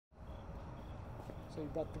So you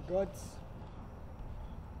got the guts.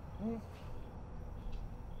 Hmm?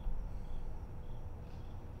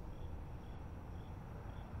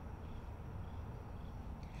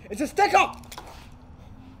 It's a sticker!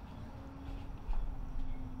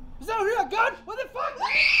 Is that a real gun? What the fuck?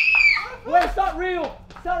 Wait, it's not real!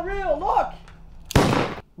 It's not real, look!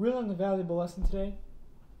 Real and the valuable lesson today,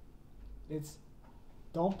 it's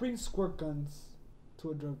don't bring squirt guns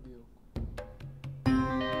to a drug deal.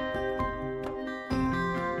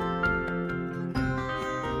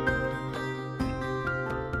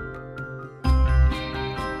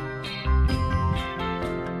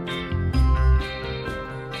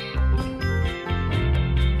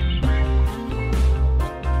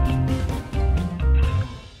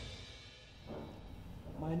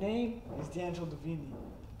 My name is D'Angelo Davini.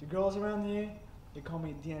 The girls around here, they call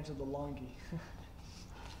me D'Angelo DeLonghi.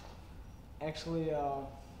 Actually,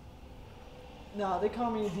 no, they call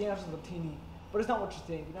me D'Angelo Latini, but it's not what you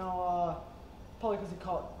think. You know, probably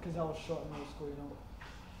because I was short in middle school, you know.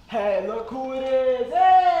 Hey, look who it is!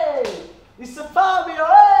 Hey, it's a Fabio!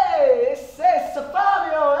 Hey, it's a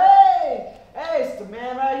Fabio! Hey, hey, it's the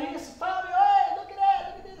man right here. It's a Fabio! Hey, look at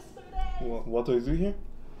that! Look at this! Look at that! What do I do here?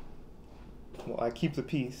 Well, I keep the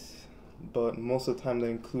peace, but most of the time that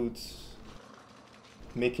includes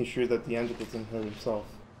making sure that D'Angelo doesn't hurt himself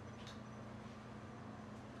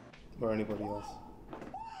or anybody else.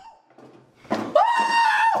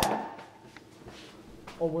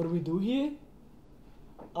 Oh, what do we do here?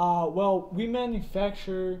 Well, we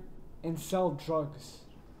manufacture and sell drugs.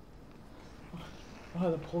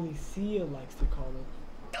 The policia likes to call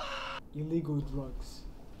it illegal drugs.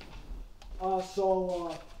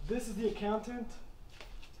 This is the accountant.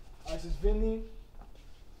 This is Vinny.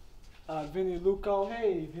 Vinny Luco.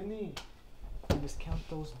 Hey, Vinny. You miscount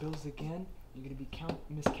those bills again. You're gonna be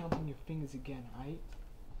miscounting your fingers again, alright?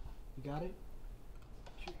 You got it?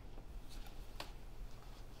 Sure.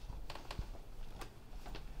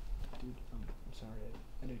 Dude, I'm sorry.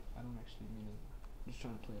 I don't actually mean it. I'm just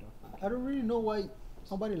trying to play it off. I don't really know why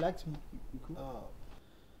nobody likes me. You cool?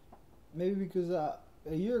 Maybe because a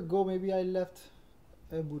year ago, maybe I left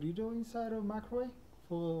a burrito inside a microwave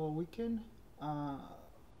for a weekend.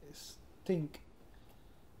 It stink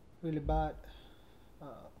really bad.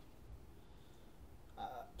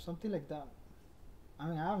 Something like that. I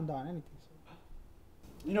mean, I haven't done anything. So.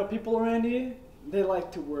 You know, people around here, they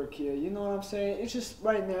like to work here. You know what I'm saying? It's just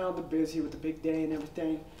right now they're busy with the big day and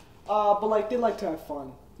everything. But like they like to have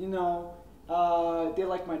fun. You know, they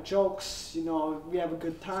like my jokes. You know, we have a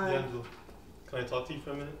good time. D'Angelo, can I talk to you for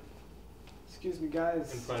a minute? Excuse me,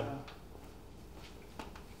 guys. In private.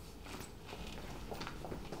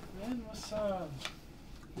 Man, what's up?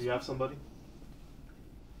 Do you have somebody?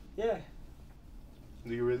 Yeah,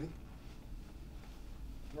 Do you really?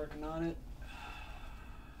 working on it.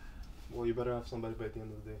 Well, you better have somebody by the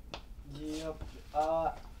end of the day. Yep.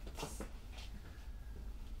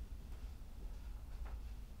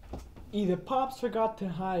 Either Pops forgot to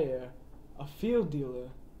hire a field dealer,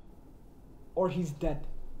 or he's dead.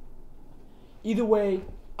 Either way,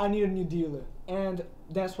 I need a new dealer, and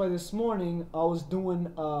that's why this morning I was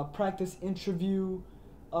doing a practice interview,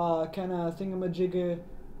 kind of thingamajigger,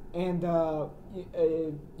 and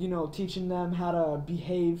you know, teaching them how to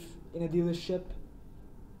behave in a dealership,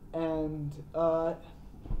 and I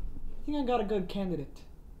think I got a good candidate.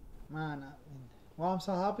 Man, well, I'm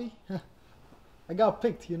so happy. I got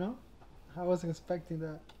picked, you know. I wasn't expecting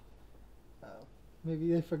that.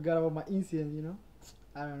 Maybe they forgot about my incident, you know.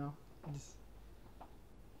 I don't know. Just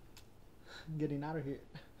getting out of here.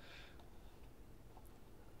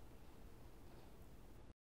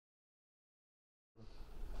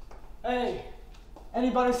 Hey,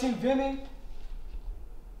 anybody seen Vinny?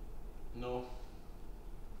 No.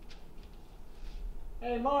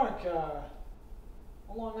 Hey, Mark, how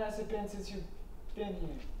long has it been since you've been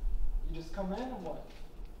here? You just come in or what?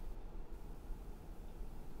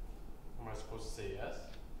 Am I supposed to say yes?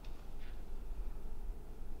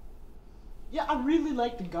 Yeah, I really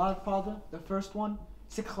like The Godfather, the first one.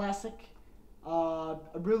 It's a classic. I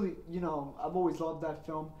really, you know, I've always loved that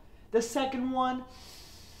film. The second one,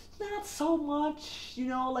 not so much, you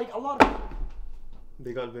know, like a lot of...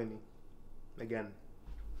 They got Vinny. Again.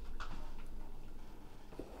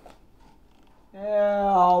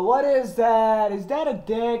 Yeah, what is that? Is that a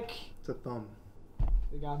dick? It's a thumb.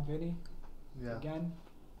 They got Vinny? Yeah. Again?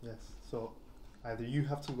 Yes. So either you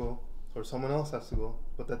have to go or someone else has to go,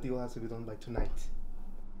 but that deal has to be done by tonight.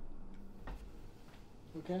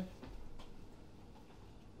 Okay.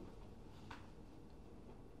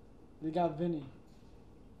 They got Vinny.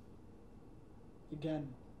 Again.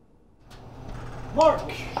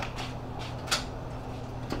 Mark!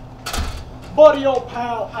 Buddy, old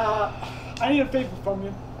pal, I need a favor from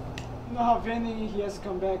you. You know how Vinny, he hasn't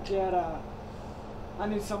come back yet? I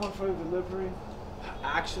need someone for the delivery.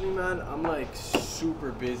 Actually, man, I'm like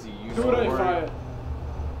super busy. You Do don't it or you're worry. fired.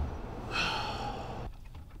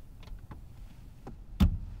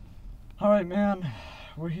 Alright, man,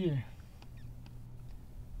 we're here.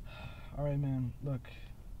 Alright, man, look.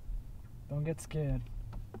 Don't get scared.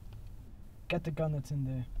 Get the gun that's in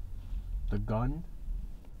there. The gun?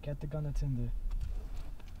 Get the gun that's in there.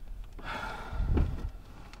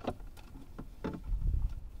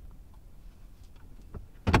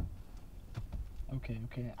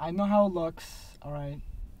 Okay. I know how it looks, alright?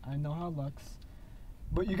 I know how it looks.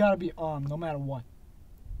 But you gotta be armed no matter what.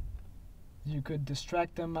 You could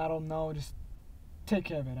distract them, I don't know, just take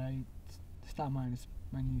care of it. It's not mine, it's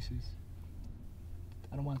my niece's.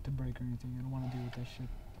 I don't want it to break or anything. I don't want to deal with that shit.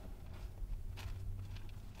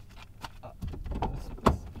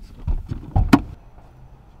 Let's go.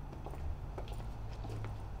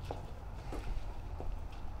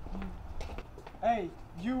 Hey,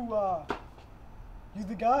 you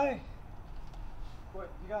the guy? What,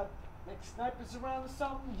 you got like snipers around or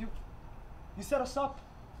something? You set us up?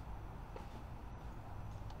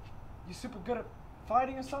 You super good at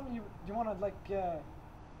fighting or something? You wanna like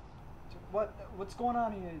what's going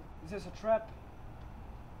on here? Is this a trap?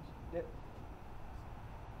 Yeah.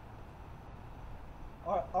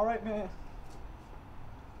 Alright, man.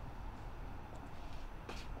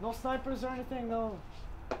 No snipers or anything, no.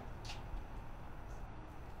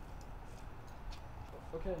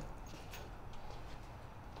 Okay.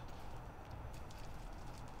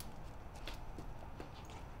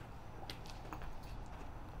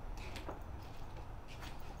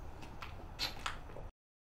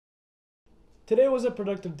 Today was a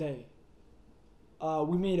productive day.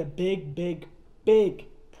 We made a big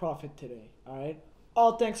profit today, alright?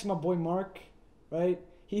 All thanks to my boy Mark, right?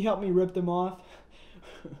 He helped me rip them off.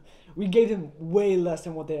 We gave them way less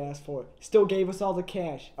than what they asked for. Still gave us all the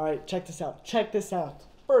cash. Alright, check this out. Check this out.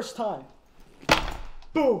 First time.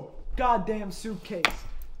 Boom! Goddamn suitcase.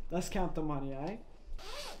 Let's count the money, alright?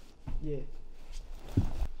 Yeah.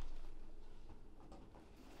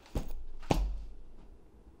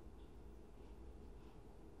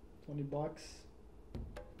 $20.